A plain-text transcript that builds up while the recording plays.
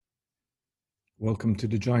Welcome to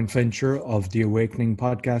the joint venture of the Awakening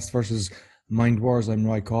Podcast versus Mind Wars. I'm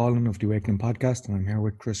Roy Collin of the Awakening Podcast, and I'm here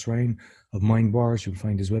with Chris Ryan of Mind Wars. You'll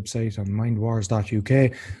find his website on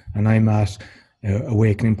mindwars.uk, and I'm at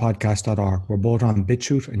awakeningpodcast.org. We're both on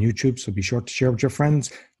BitChute and YouTube, so be sure to share with your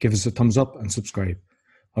friends, give us a thumbs up, and subscribe.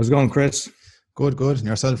 How's it going, Chris? Good. And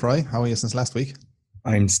yourself, Roy? How are you since last week?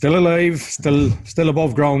 I'm still alive, still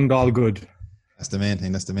above ground, all good. That's the main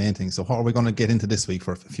thing. So what are we going to get into this week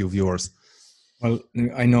for a few viewers? Well,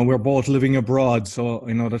 I know we're both living abroad, so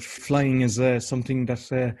I know that flying is something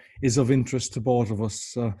that is of interest to both of us.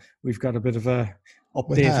 So we've got a bit of a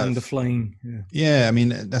update on the flying. Yeah, I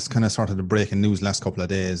mean, that's kind of sort of the breaking news last couple of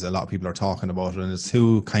days. A lot of people are talking about it, and it's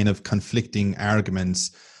two kind of conflicting arguments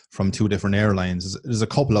from two different airlines. There's a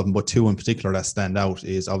couple of them, but two in particular that stand out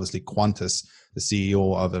is obviously Qantas, the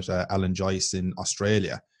CEO of it, Alan Joyce in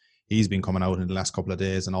Australia. He's been coming out in the last couple of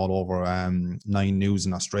days and all over Nine News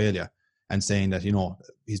in Australia, and saying that, you know,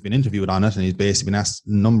 he's been interviewed on it and he's basically been asked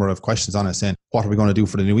a number of questions on it, saying, what are we going to do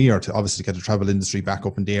for the new year to obviously get the travel industry back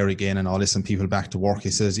up in the air again and all this and people back to work? He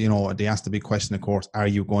says, you know, they asked the big question, of course, are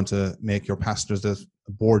you going to make your passengers that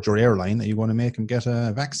board your airline, are you going to make them get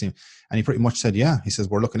a vaccine? And he pretty much said, yeah. He says,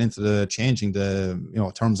 we're looking into changing the, you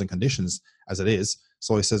know, terms and conditions as it is.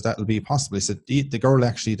 So he says that'll be possible. He said the girl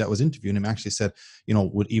actually that was interviewing him actually said, you know,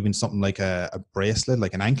 would even something like a bracelet,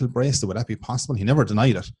 like an ankle bracelet, would that be possible? He never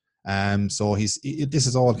denied it. So this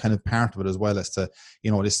is all kind of part of it, as well as to,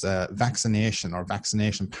 you know, this vaccination or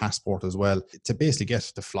vaccination passport as well, to basically get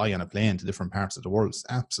to fly on a plane to different parts of the world. It's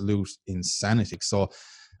absolute insanity. So,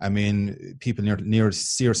 I mean, people near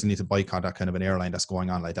seriously need to boycott that kind of an airline that's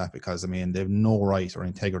going on like that, because, I mean, they have no right or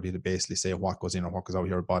integrity to basically say what goes in or what goes out of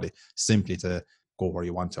your body, simply to go where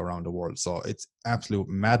you want to around the world. So it's absolute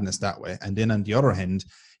madness that way. And then on the other hand,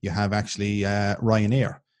 you have actually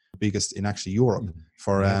Ryanair, biggest in actually Europe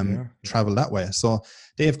for travel that way. So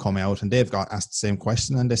they've come out and they've got asked the same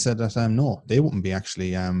question, and they said that no, they wouldn't be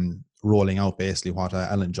actually rolling out basically what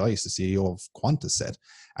Alan Joyce, the CEO of Qantas, said.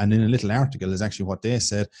 And in a little article is actually what they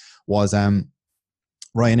said was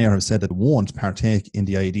Ryanair have said that it won't partake in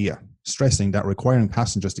the idea, stressing that requiring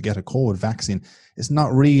passengers to get a COVID vaccine is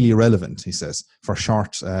not really relevant, he says, for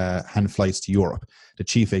short hand flights to Europe. The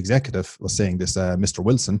chief executive was saying this, Mr.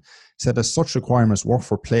 Wilson, said that such requirements work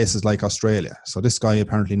for places like Australia. So this guy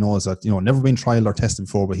apparently knows that, you know, never been trialed or tested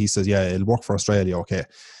before, but he says, yeah, it'll work for Australia, okay.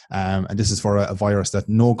 And this is for a virus that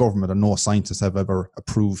no government or no scientists have ever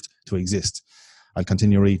approved to exist. I'll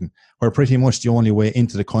continue reading. Where pretty much the only way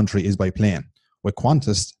into the country is by plane. With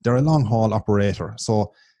Qantas, they're a long-haul operator,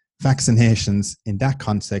 so vaccinations in that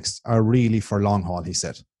context are really for long haul, he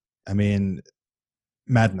said. I mean,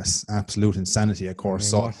 madness, absolute insanity, of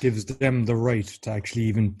course. I mean, what gives them the right to actually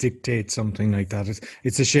even dictate something like that?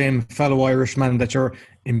 It's a shame, fellow Irishman, that you're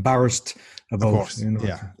embarrassed about. Of course, you know.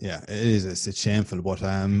 Yeah, it is. It's shameful. But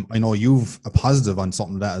I know you've a positive on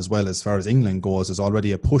something that, as well, as far as England goes, is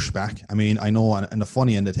already a pushback. I mean, I know, and the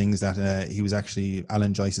funny end of things that he was actually,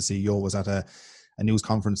 Alan Joyce, the CEO, was at a news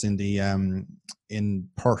conference in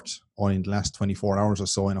Perth only in the last 24 hours or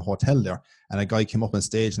so in a hotel there, and a guy came up on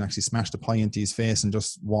stage and actually smashed a pie into his face and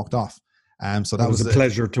just walked off. So that was a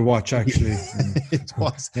pleasure to watch, actually. It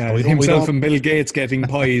was. Yeah, himself and Bill Gates getting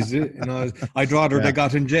pies. You know, I'd rather they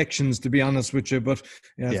got injections, to be honest with you, but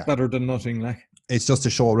it's better than nothing. Like, it's just to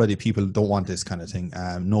show already people don't want this kind of thing.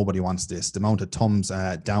 Nobody wants this. The amount of thumbs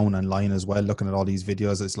down online as well, looking at all these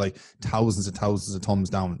videos, it's like thousands of thumbs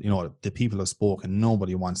down. You know, the people have spoken.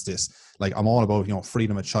 Nobody wants this. Like, I'm all about, you know,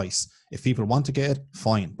 freedom of choice. If people want to get it,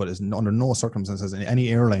 fine. But it's under no circumstances in any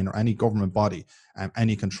airline or any government body,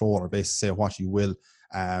 any controller basically say what you will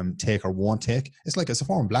take or won't take. It's like, it's a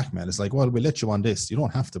form of blackmail. It's like, well, we'll let you on this. You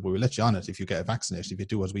don't have to, but we'll let you on it if you get a vaccination, if you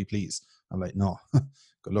do as we please. I'm like, no,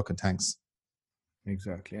 good luck and thanks.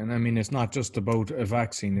 Exactly. And I mean, it's not just about a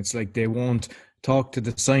vaccine. It's like they won't talk to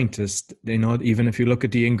the scientists, you know, even if you look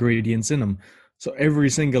at the ingredients in them. So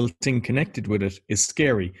every single thing connected with it is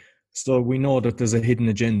scary. So we know that there's a hidden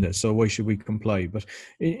agenda. So why should we comply? But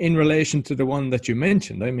in relation to the one that you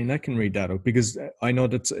mentioned, I mean, I can read that out because I know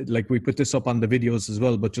that's, like, we put this up on the videos as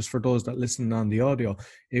well, but just for those that listen on the audio,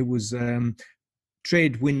 it was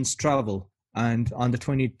Trade Winds Travel. And on the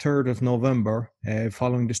 23rd of November,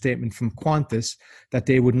 following the statement from Qantas that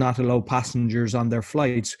they would not allow passengers on their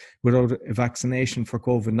flights without a vaccination for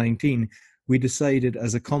COVID-19, we decided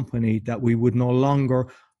as a company that we would no longer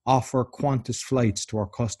offer Qantas flights to our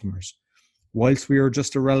customers. Whilst we are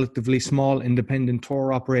just a relatively small independent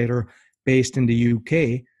tour operator based in the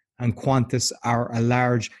UK, and Qantas are a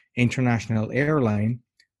large international airline,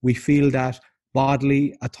 we feel that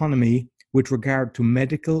bodily autonomy with regard to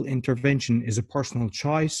medical intervention is a personal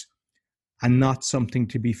choice, and not something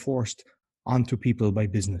to be forced onto people by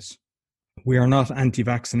business. We are not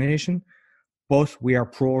anti-vaccination, but we are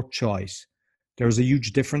pro-choice. There's a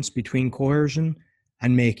huge difference between coercion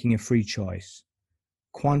and making a free choice.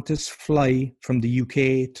 Qantas fly from the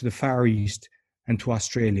UK to the Far East and to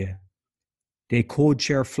Australia. They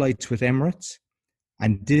code-share flights with Emirates,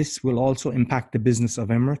 and this will also impact the business of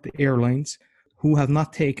Emirates Airlines, who have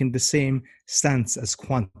not taken the same stance as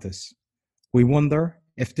Qantas. We wonder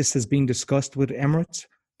if this has been discussed with Emirates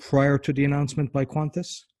prior to the announcement by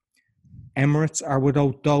Qantas. Emirates are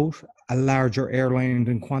without doubt a larger airline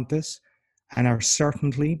than Qantas and are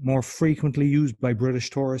certainly more frequently used by British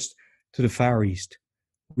tourists to the Far East.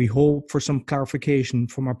 We hope for some clarification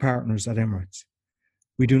from our partners at Emirates.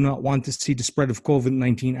 We do not want to see the spread of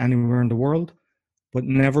COVID-19 anywhere in the world, but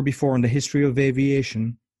never before in the history of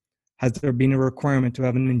aviation has there been a requirement to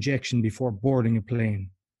have an injection before boarding a plane.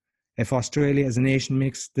 If Australia as a nation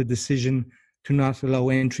makes the decision to not allow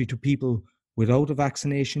entry to people without a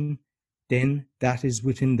vaccination, then that is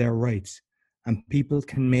within their rights, and people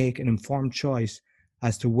can make an informed choice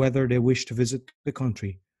as to whether they wish to visit the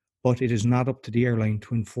country, but it is not up to the airline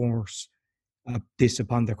to enforce this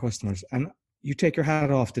upon their customers. And you take your hat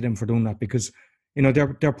off to them for doing that, because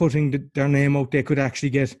they're putting their name out. They could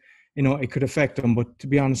actually get, it could affect them, but to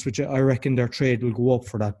be honest with you, I reckon their trade will go up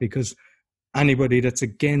for that, because anybody that's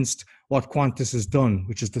against what Qantas has done,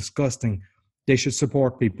 which is disgusting, they should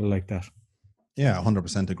support people like that. Yeah,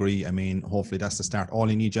 100% agree. I mean, hopefully that's the start. All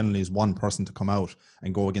you need generally is one person to come out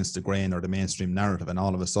and go against the grain or the mainstream narrative, and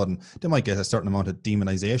all of a sudden they might get a certain amount of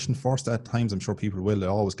demonization first at times. I'm sure people will. They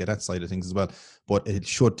always get that side of things as well. But it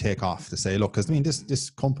should take off to say, look, because I mean, this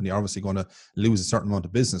company are obviously going to lose a certain amount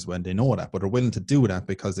of business when they know that, but they're willing to do that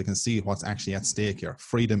because they can see what's actually at stake here.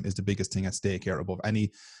 Freedom is the biggest thing at stake here, above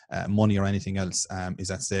any money or anything else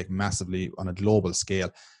is at stake massively on a global scale.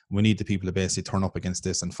 We need the people to basically turn up against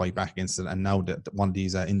this and fight back against it. And now that one of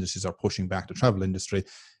these industries are pushing back, the travel industry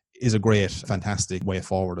is a great, fantastic way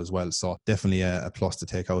forward as well. So definitely a plus to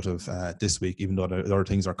take out of this week, even though the other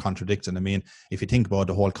things are contradicting. I mean, if you think about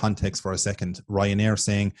the whole context for a second, Ryanair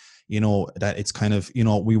saying, that it's kind of,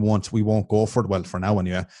 we won't go for it. Well, for now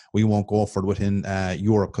anyway, we won't go for it within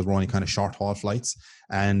Europe because we're only kind of short haul flights.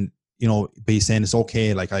 And be saying it's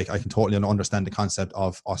okay. Like I can totally understand the concept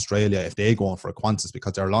of Australia if they go on for a Qantas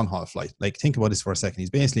because they're a long haul flight. Like, think about this for a second. He's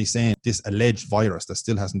basically saying this alleged virus that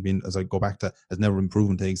still hasn't been, as I go back to, has never been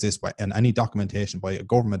proven to exist by any documentation by a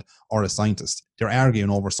government or a scientist. They're arguing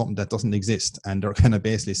over something that doesn't exist, and they're kind of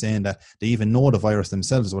basically saying that they even know the virus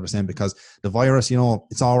themselves is what they're saying, because the virus,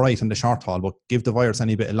 it's all right in the short haul, but give the virus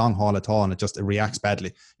any bit of long haul at all and it reacts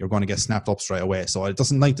badly. You're going to get snapped up straight away. So it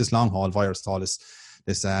doesn't like this long haul virus at all.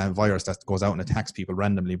 This virus that goes out and attacks people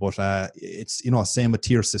randomly. But it's, same with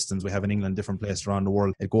tier systems we have in England, different places around the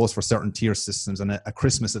world. It goes for certain tier systems, and at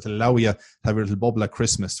Christmas, it'll allow you to have your little bubble at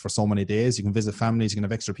Christmas for so many days. You can visit families, you can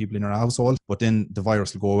have extra people in your household, but then the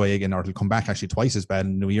virus will go away again, or it'll come back actually twice as bad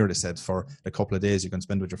in the New Year, they said, for a couple of days you can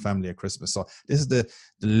spend with your family at Christmas. So this is the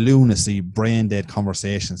lunacy, brain dead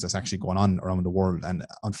conversations that's actually going on around the world. And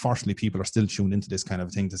unfortunately, people are still tuned into this kind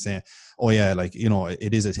of thing to say, oh yeah, like,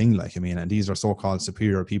 it is a thing. Like, I mean, and these are so-called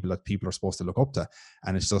superior people that people are supposed to look up to.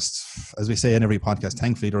 And it's just, as we say in every podcast,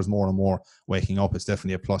 thankfully there's more and more waking up. It's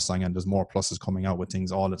definitely a plus sign, and there's more pluses coming out with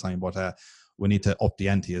things all the time. But we need to up the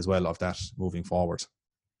ante as well of that moving forward.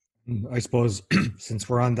 I suppose since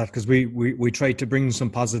we're on that, because we try to bring some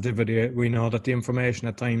positivity. We know that the information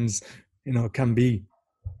at times, can be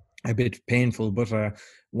a bit painful, but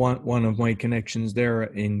one of my connections there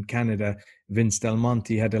in Canada, Vince Del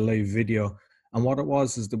Monte, had a live video, and what it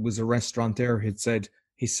was is there was a restaurant there. He'd said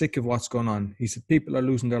he's sick of what's going on. He said people are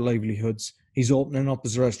losing their livelihoods. He's opening up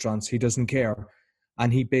his restaurants. He doesn't care,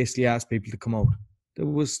 and he basically asked people to come out. There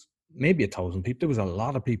was maybe 1,000 people. There was a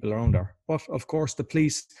lot of people around there, but of course the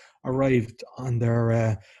police arrived on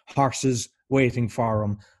their horses waiting for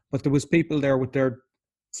him. But there was people there with their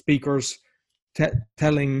speakers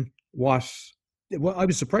telling what. Well, I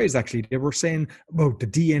was surprised actually. They were saying about the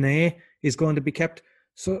DNA is going to be kept.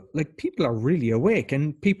 So, like, people are really awake,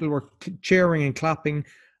 and people were cheering and clapping,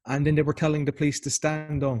 and then they were telling the police to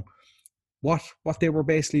stand down. What they were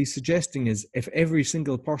basically suggesting is if every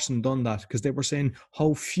single person done that, because they were saying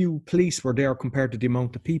how few police were there compared to the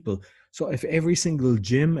amount of people. So if every single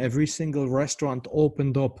gym, every single restaurant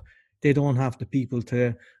opened up, they don't have the people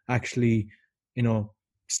to actually,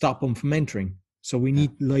 stop them from entering. So we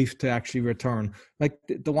need life to actually return. Like,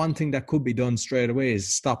 the one thing that could be done straight away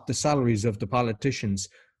is stop the salaries of the politicians,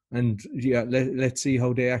 and let's see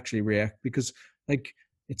how they actually react. Because, like,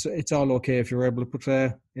 it's all okay if you're able to put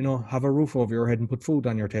have a roof over your head and put food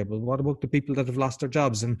on your table. What about the people that have lost their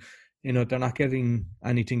jobs and they're not getting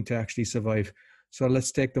anything to actually survive. So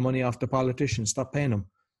let's take the money off the politicians, stop paying them,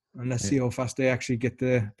 and let's see how fast they actually get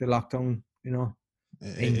the lockdown,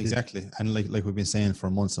 ended. Exactly. And like we've been saying for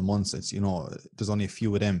months and months, it's, there's only a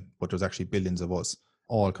few of them, but there's actually billions of us,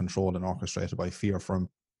 all controlled and orchestrated by fear from,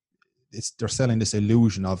 they're selling this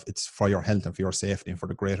illusion of it's for your health and for your safety and for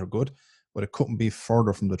the greater good, but it couldn't be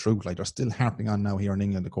further from the truth. Like, they're still harping on now here in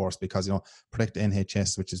England, of course, because protect the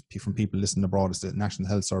NHS, which is from people listening abroad, it's the National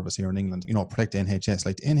Health Service here in England. Protect the NHS,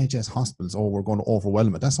 like the NHS hospitals. Oh, we're going to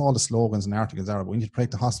overwhelm it. That's all the slogans and articles are. But we need to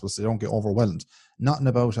protect the hospitals so they don't get overwhelmed. Nothing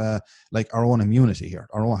about like our own immunity here,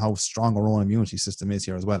 how strong our own immunity system is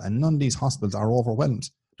here as well. And none of these hospitals are overwhelmed.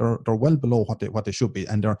 They're well below what they should be,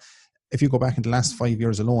 and they're. If you go back in the last 5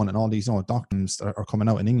 years alone, and all these doctors are coming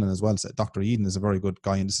out in England as well. So Dr. Eden is a very good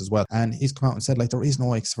guy in this as well. And he's come out and said, like, there is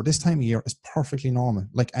no for this time of year, it's perfectly normal,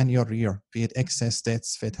 like any other year, be it excess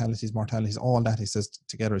deaths, fatalities, mortalities, all that, he says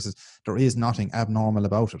together. He says, there is nothing abnormal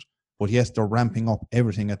about it. But yes, they're ramping up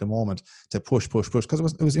everything at the moment to push, because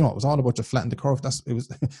it was all about to flatten the curve. What it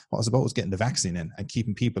was about was getting the vaccine in and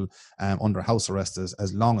keeping people under house arrest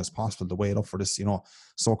as long as possible to wait up for this,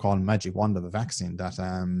 so-called magic wand of a vaccine that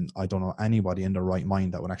I don't know anybody in their right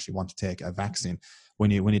mind that would actually want to take a vaccine. When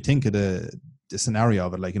you think of the scenario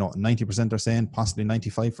of it, like, 90% are saying possibly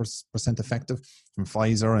 95% effective from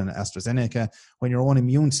Pfizer and AstraZeneca, when your own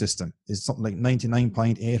immune system is something like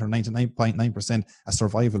 99.8 or 99.9% a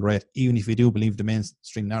survival rate, even if you do believe the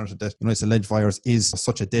mainstream narrative that this alleged virus is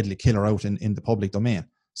such a deadly killer out in the public domain.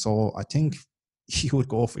 So I think you would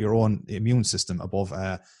go for your own immune system above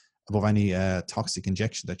any toxic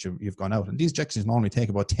injection that you've gone out. And these injections normally take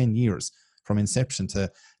about 10 years from inception to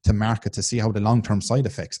market to see how the long-term side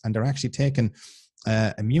effects, and they're actually taking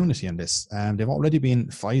immunity in this. They've already been,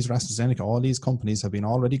 Pfizer, AstraZeneca, all these companies have been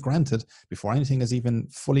already granted before anything is even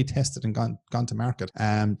fully tested and gone to market.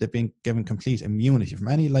 They've been given complete immunity from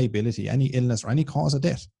any liability, any illness, or any cause of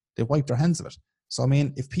death. They've wiped their hands of it. So, I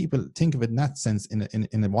mean, if people think of it in that sense,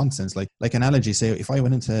 in one sense, like analogy, say, if I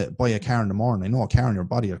went in to buy a car in the morning, I know a car and your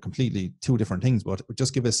body are completely two different things, but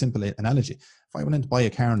just give a simple analogy. If I went in to buy a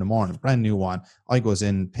car in the morning, brand new one, I goes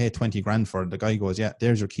in, pay 20 grand for it. The guy goes, yeah,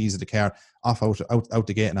 there's your keys to the car, off out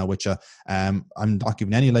the gate now with you. I'm not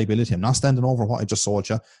giving any liability. I'm not standing over what I just sold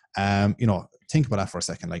you. Think about that for a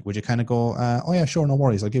second. Like, would you kind of go, oh yeah, sure, no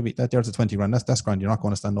worries, I'll give you that. There's the 20 grand. That's grand. You're not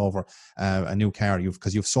going to stand over a new car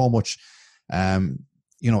because you've so much.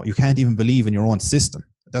 You can't even believe in your own system.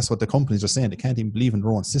 That's what the companies are saying. They can't even believe in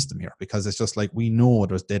their own system here, because it's just like, we know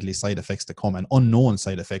there's deadly side effects to come and unknown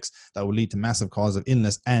side effects that will lead to massive cause of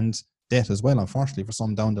illness and death as well, unfortunately, for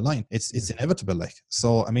some down the line. It's inevitable. Like,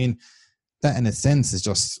 so, I mean, that in a sense is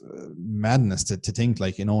just madness to think,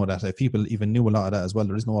 like, that if people even knew a lot of that as well,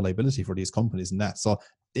 there is no liability for these companies and that. So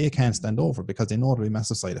they can't stand over because they know there will be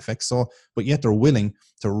massive side effects. So, but yet they're willing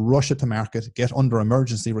to rush it to market, get under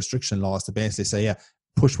emergency restriction laws to basically say, yeah,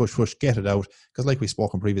 push, get it out. Because like we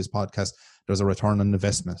spoke in previous podcasts, there's a return on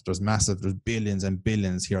investment. There's billions and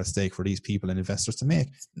billions here at stake for these people and investors to make.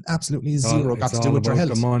 Absolutely zero got to do with their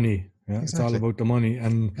health. It's all about the money. Yeah, exactly. It's all about the money.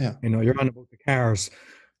 And, you're on about the cars.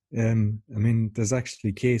 There's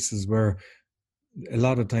actually cases where a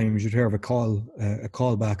lot of times you'd hear of a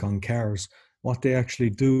call back on cars. What they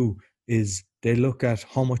actually do is they look at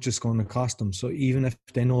how much it's going to cost them. So even if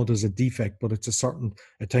they know there's a defect, but it's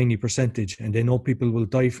a tiny percentage, and they know people will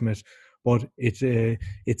die from it, but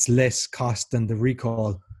it's less cost than the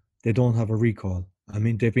recall, they don't have a recall.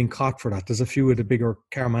 They've been caught for that. There's a few of the bigger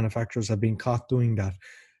car manufacturers have been caught doing that.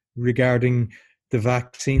 Regarding the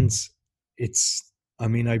vaccines, I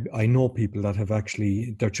know people that have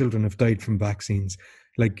actually, their children have died from vaccines.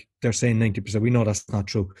 Like, they're saying 90%. We know that's not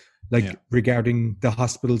true. Regarding the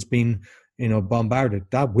hospitals being, bombarded,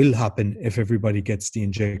 that will happen if everybody gets the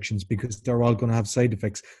injections, because they're all going to have side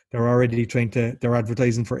effects. They're already they're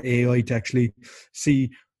advertising for AI to actually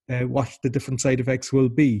see what the different side effects will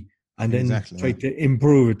be, and then try to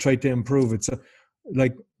improve it. So,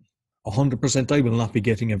 like, 100%, I will not be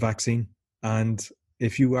getting a vaccine. And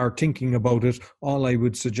if you are thinking about it, all I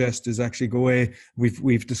would suggest is actually go away.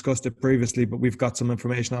 We've discussed it previously, but we've got some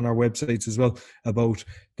information on our websites as well about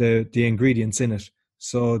the ingredients in it.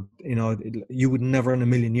 So, you would never in a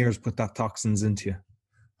million years put that toxins into you.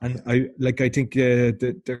 And I think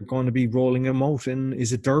that they're going to be rolling them out in,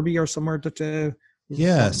 is it Derby or somewhere that...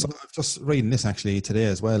 Yeah, so I've just reading this actually today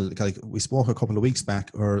as well. Like, we spoke a couple of weeks back,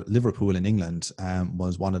 or Liverpool in England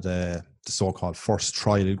was one of the so-called first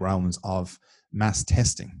trial grounds of mass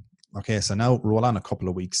testing. Okay, so now roll on a couple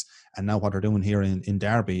of weeks, and now what they're doing here in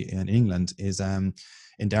Derby in England is in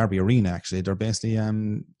Derby Arena, actually, they're basically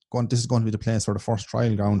this is going to be the place for the first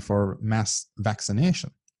trial ground for mass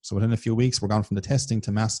vaccination. So within a few weeks, we're gone from the testing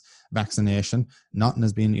to mass vaccination. Nothing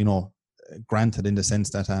has been, granted in the sense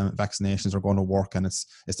that vaccinations are going to work and it's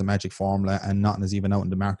the magic formula, and nothing is even out in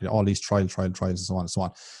the market. All these trials and so on and so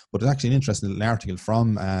on. But there's actually an interesting little article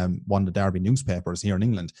from one of the Derby newspapers here in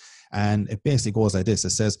England, and it basically goes like this.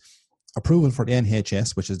 It says, approval for the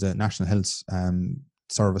NHS, which is the National Health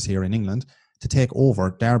Service here in England, to take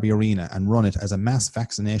over Derby Arena and run it as a mass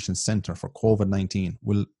vaccination centre for COVID-19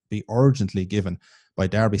 will be urgently given by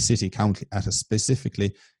Derby City Council at a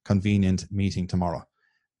specifically convenient meeting tomorrow.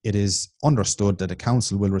 It is understood that the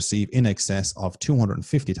council will receive in excess of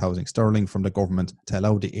 250,000 sterling from the government to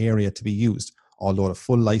allow the area to be used, although the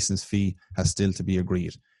full licence fee has still to be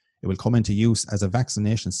agreed. It will come into use as a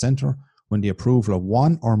vaccination centre when the approval of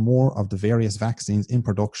one or more of the various vaccines in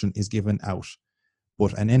production is given out.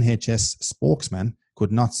 But an NHS spokesman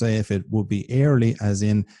could not say if it would be early, as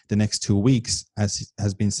in the next 2 weeks, as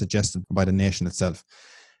has been suggested by the nation itself.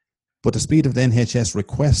 But the speed of the NHS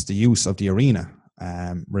request the use of the arena,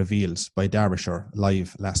 revealed by Derbyshire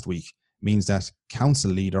Live last week, means that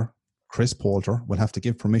council leader Chris Poulter will have to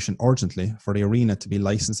give permission urgently for the arena to be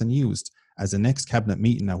licensed and used, as the next cabinet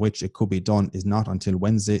meeting at which it could be done is not until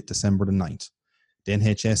Wednesday, December the 9th. The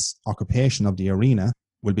NHS occupation of the arena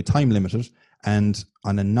will be time limited, and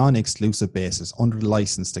on a non-exclusive basis under the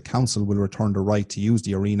licence, the council will return the right to use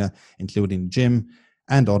the arena, including gym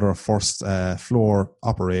and other first floor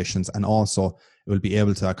operations, and also it will be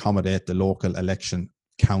able to accommodate the local election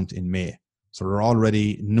count in May. So they're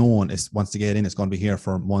already known, once they get in, it's going to be here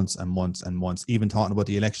for months and months and months. Even talking about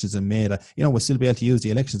the elections in May, that we'll still be able to use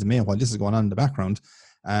the elections in May while this is going on in the background.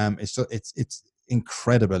 It's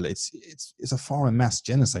incredible. It's a foreign mass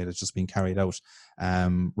genocide that's just being carried out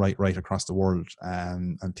right across the world,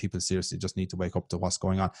 and people seriously just need to wake up to what's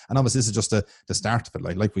going on. And obviously this is just the start of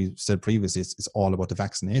it. Like we said previously, it's all about the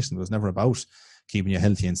vaccination. It was never about keeping you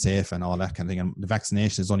healthy and safe and all that kind of thing. And the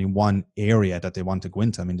vaccination is only one area that they want to go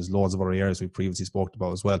into. I mean, there's loads of other areas we previously spoke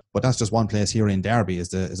about as well. But that's just one place here in Derby is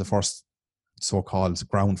the first so-called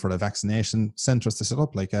ground for the vaccination centres to set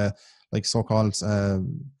up, like so-called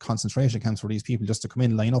concentration camps for these people just to come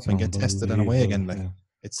in, line up and get tested and away again. Like, yeah.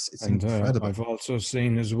 It's incredible. I've also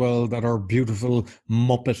seen as well that our beautiful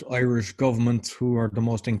Muppet Irish government, who are the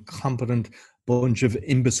most incompetent bunch of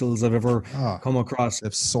imbeciles I've ever come across,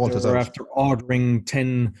 they've sorted out after ordering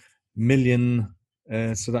 10 million,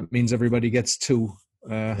 so that means everybody gets 2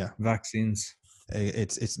 vaccines.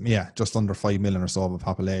 It's just under 5 million or so of a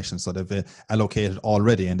population, so they've allocated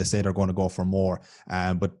already, and they say they're going to go for more,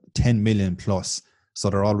 but 10 million plus. So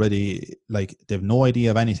they're already, like, they've no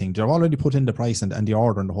idea of anything. They've already put in the price and the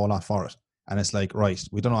order and the whole lot for it. And it's like, right,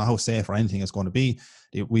 we don't know how safe or anything it's going to be.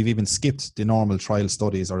 We've even skipped the normal trial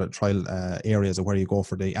studies or the trial areas of where you go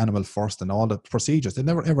for the animal first and all the procedures. They've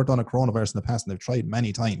never ever done a coronavirus in the past, and they've tried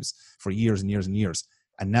many times for years and years and years.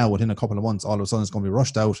 And now within a couple of months, all of a sudden it's going to be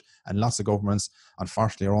rushed out, and lots of governments,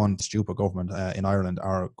 unfortunately our own stupid government in Ireland,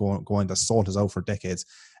 are going to sort us out for decades,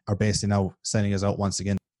 are basically now sending us out once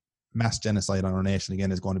again. Mass genocide on our nation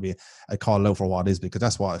again is going to be a call out for what it is, because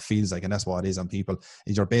that's what it feels like, and that's what it is on people.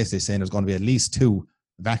 Is you're basically saying there's going to be at least 2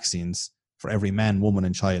 vaccines for every man, woman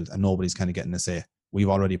and child, and nobody's kind of getting a say. We've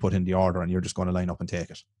already put in the order and you're just going to line up and take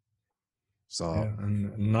it. So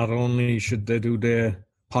and not only should they do the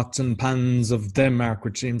pots and pans of Denmark,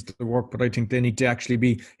 which seems to work, but I think they need to actually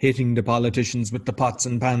be hitting the politicians with the pots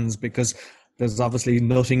and pans, because there's obviously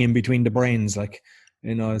nothing in between the brains. Like,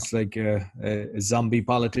 it's like zombie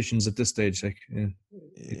politicians at this stage. Like,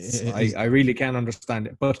 I really can't understand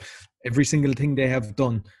it. But every single thing they have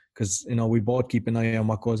done, because we both keep an eye on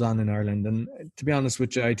what goes on in Ireland. And to be honest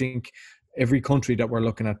with you, I think every country that we're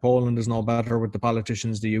looking at, Poland is no better with the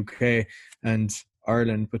politicians, the UK and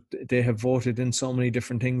Ireland, but they have voted in so many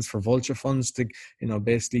different things for vulture funds to,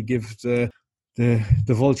 basically give the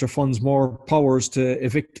vulture funds more powers to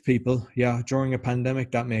evict people. Yeah, during a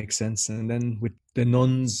pandemic, that makes sense. And then with the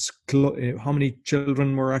nuns, how many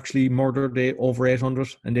children were actually murdered? Over 800,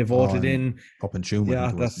 and they voted in up in June.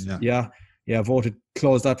 Voted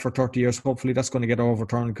close that for 30 years. Hopefully that's going to get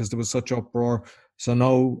overturned, because there was such uproar. So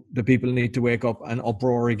now the people need to wake up and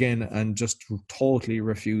uproar again and just totally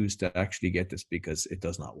refuse to actually get this, because it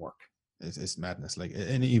does not work. It's madness. Like,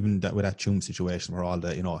 and even that with that Tuam situation where all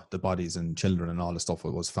the the bodies and children and all the stuff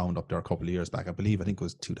was found up there a couple of years back, I think it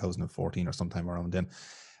was 2014 or sometime around then.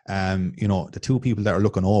 The 2 people that are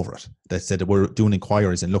looking over it, that said that we're doing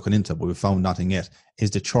inquiries and looking into it, but we found nothing yet,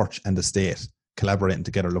 is the church and the state collaborating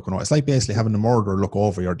together looking over. It's like basically having the murderer look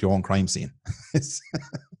over your own crime scene. It's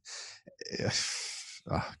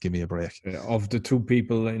give me a break. Of the 2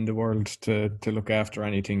 people in the world to look after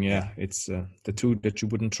anything, it's the 2 that you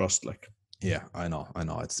wouldn't trust. Like, Yeah, I know.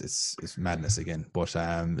 It's madness again. But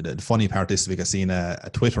the funny part this week, I've seen a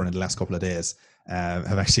Twitter in the last couple of days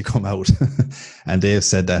have actually come out, and they've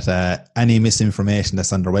said that any misinformation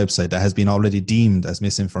that's on their website that has been already deemed as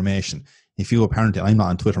misinformation, if you apparently, I'm not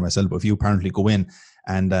on Twitter myself, but if you apparently go in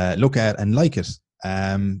and look at and like it,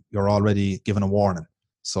 you're already given a warning.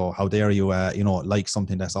 So how dare you, like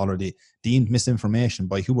something that's already deemed misinformation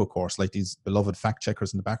by who, of course, like these beloved fact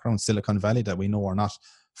checkers in the background, Silicon Valley, that we know are not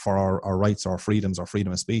for our rights or freedoms or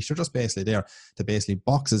freedom of speech. They're just basically there to basically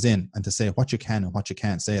box us in and to say what you can and what you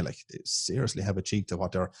can't say. Like, they seriously have a cheek to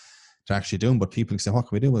what they're actually doing. But people say, what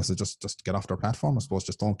can we do? Well, so just get off their platform, I suppose.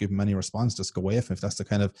 Just don't give them any response. Just go away from, if that's the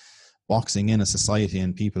kind of boxing in a society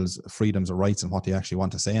and people's freedoms or rights and what they actually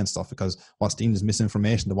want to say and stuff. Because what's deemed as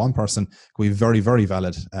misinformation to one person could be very, very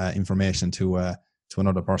valid information to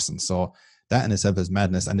another person. So that in itself is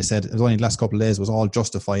madness. And they said it was only the last couple of days was all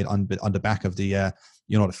justified on the back of the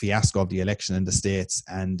the fiasco of the election in the States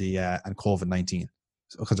and the and COVID-19,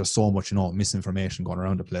 because there's so much misinformation going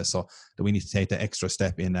around the place. So that we need to take the extra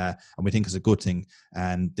step in, and we think it's a good thing.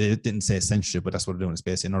 And they didn't say censorship, but that's what they're doing. It's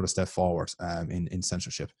basically another step forward in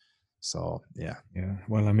censorship. So yeah.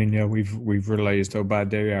 Well, I mean, we've realized how bad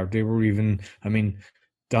they are. They were even, I mean,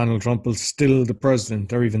 Donald Trump is still the president.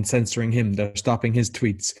 They're even censoring him. They're stopping his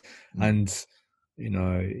tweets. And,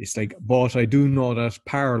 it's like, but I do know that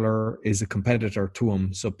Parler is a competitor to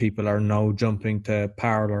him. So people are now jumping to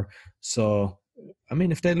Parler. So, I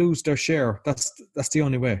mean, if they lose their share, that's the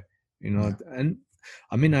only way, Yeah. And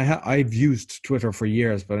I mean, I've used Twitter for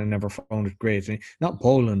years, but I never found it great. Not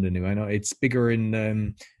Poland anyway. I know it's bigger in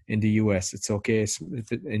the US. It's okay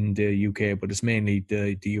in the UK, but it's mainly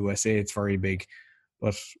the USA. It's very big.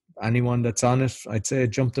 But anyone that's on it, I'd say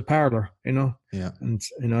jump the Parler, Yeah. And,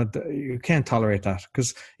 you can't tolerate that.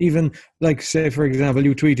 Because even, like, say, for example,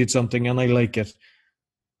 you tweeted something and I like it.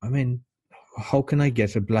 I mean, how can I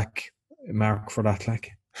get a black mark for that?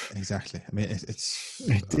 Like, exactly. I mean,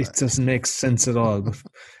 it doesn't make sense at all.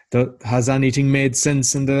 But has anything made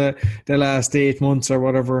sense in the last 8 months or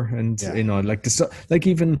whatever? And like this, like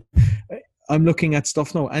even I'm looking at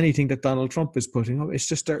stuff now. Anything that Donald Trump is putting up, it's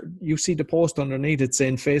just there. You see the post underneath it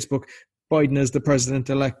saying Facebook, Biden is the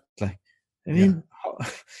president-elect. Like, I mean,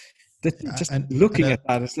 looking at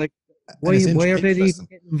that, it's like, why are they even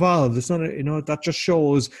getting involved? It's not, that just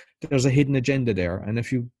shows there's a hidden agenda there. And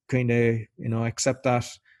if you kind of, accept that,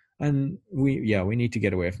 and we need to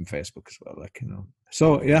get away from Facebook as well, like,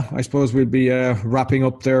 So yeah, I suppose we'll be wrapping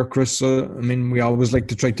up there, Chris. I mean, we always like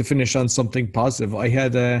to try to finish on something positive. I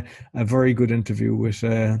had a very good interview with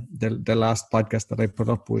the last podcast that I put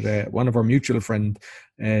up with one of our mutual friend,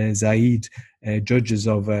 Zaid, judges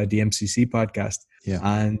of the MCC podcast. Yeah.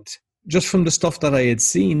 And just from the stuff that I had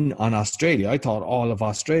seen on Australia, I thought all of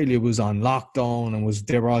Australia was on lockdown and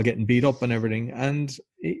they were all getting beat up and everything. And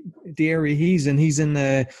the area he's in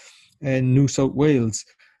New South Wales.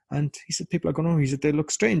 And he said, people are going, he said, they look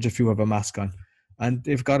strange if you have a mask on. And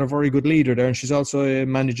they've got a very good leader there. And she's also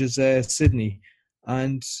manages Sydney.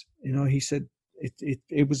 And, he said,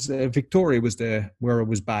 it was Victoria was where it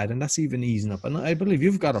was bad, and that's even easing up. And I believe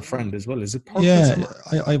you've got a friend as well. Is it Perth? Yeah,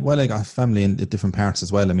 I got family in different parts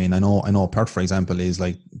as well. I mean, I know Perth, for example, is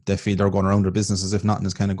like they feel they're going around their business as if nothing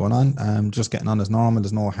is kind of going on. Just getting on as normal.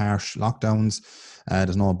 There's no harsh lockdowns.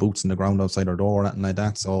 There's no boots in the ground outside their door or anything like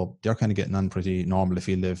that. So they're kind of getting on pretty normal. They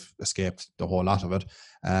feel they've escaped the whole lot of it.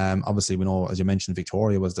 Obviously, we know, as you mentioned,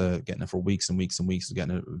 Victoria was getting it for weeks and weeks and weeks,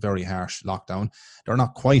 getting a very harsh lockdown. They're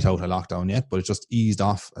not quite out of lockdown yet, but it's just eased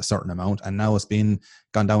off a certain amount. And now it's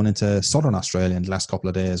gone down into southern Australia in the last couple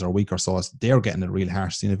of days or a week or so. They're getting it real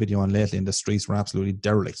harsh. Seen a video on lately, and the streets were absolutely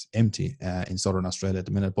derelict, empty in southern Australia at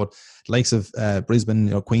the minute. But the likes of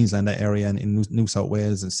Brisbane, Queensland, that area, and in New South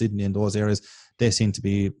Wales and Sydney and those areas, they seem to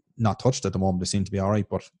be not touched at the moment. They seem to be all right,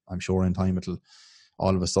 but I'm sure in time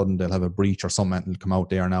all of a sudden they'll have a breach or something that'll come out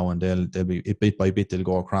there now, and they'll be bit by bit, they'll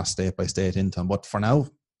go across state by state into them. But for now,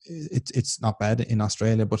 it's not bad in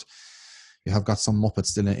Australia, but you have got some muppets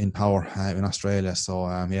still in power in Australia. So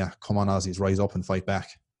come on, Aussies, rise up and fight back.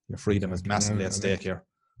 Your freedom is massively at stake here.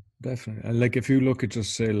 Definitely. And like, if you look at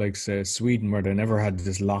just say Sweden, where they never had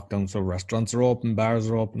this lockdown, so restaurants are open, bars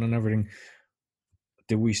are open and everything.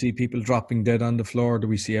 Do we see people dropping dead on the floor? Do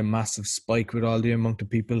we see a massive spike with all the amount of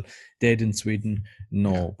people dead in Sweden?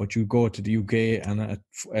 No. Yeah. But you go to the UK and at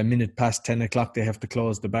a minute past 10 o'clock, they have to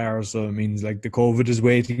close the bars. So it means like the COVID is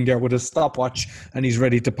waiting there with a stopwatch and he's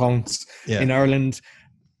ready to pounce. Yeah. In Ireland,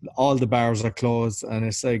 all the bars are closed. And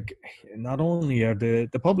it's like, not only are the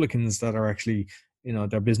publicans that are actually,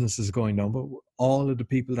 their business is going down, but all of the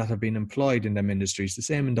people that have been employed in them industries, the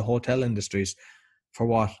same in the hotel industries, for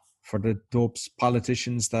what? for the dopes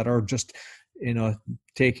politicians that are just,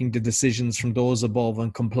 taking the decisions from those above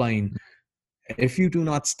and complying. If you do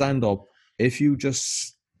not stand up, if you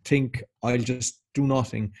just think, I'll just do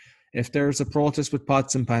nothing, if there's a protest with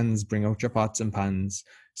pots and pans, bring out your pots and pans.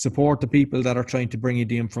 Support the people that are trying to bring you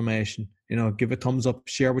the information. Give a thumbs up,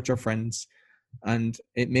 share with your friends. And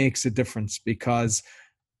it makes a difference, because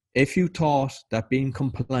if you thought that being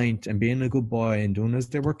compliant and being a good boy and doing as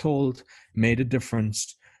they were told made a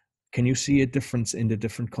difference, can you see a difference in the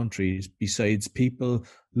different countries besides people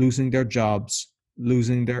losing their jobs,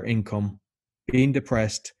 losing their income, being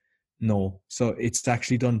depressed? No. So it's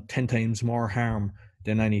actually done 10 times more harm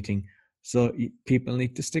than anything. So people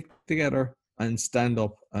need to stick together and stand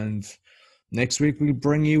up. And next week we'll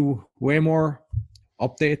bring you way more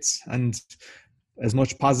updates and as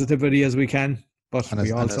much positivity as we can. But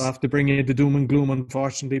we also have to bring you the doom and gloom,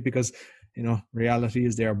 unfortunately, because reality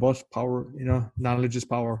is there. But power, knowledge is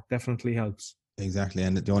power, definitely helps. Exactly.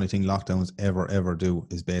 And the only thing lockdowns ever do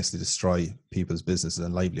is basically destroy people's businesses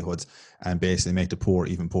and livelihoods and basically make the poor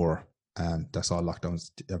even poorer. That's all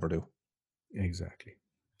lockdowns ever do. Exactly.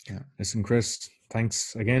 Yeah. Listen, Chris,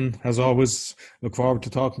 thanks again. As always, look forward to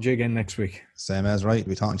talking to you again next week. Same as right.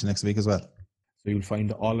 We'll be talking to you next week as well. So you'll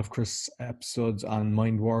find all of Chris' episodes on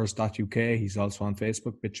mindwars.uk. He's also on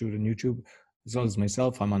Facebook, BitChute and YouTube, as well as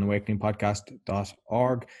myself. I'm on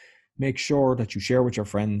awakeningpodcast.org. Make sure that you share with your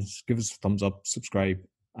friends, give us a thumbs up, subscribe,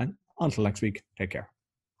 and until next week, take care.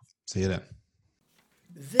 See you then.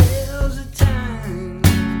 There's a time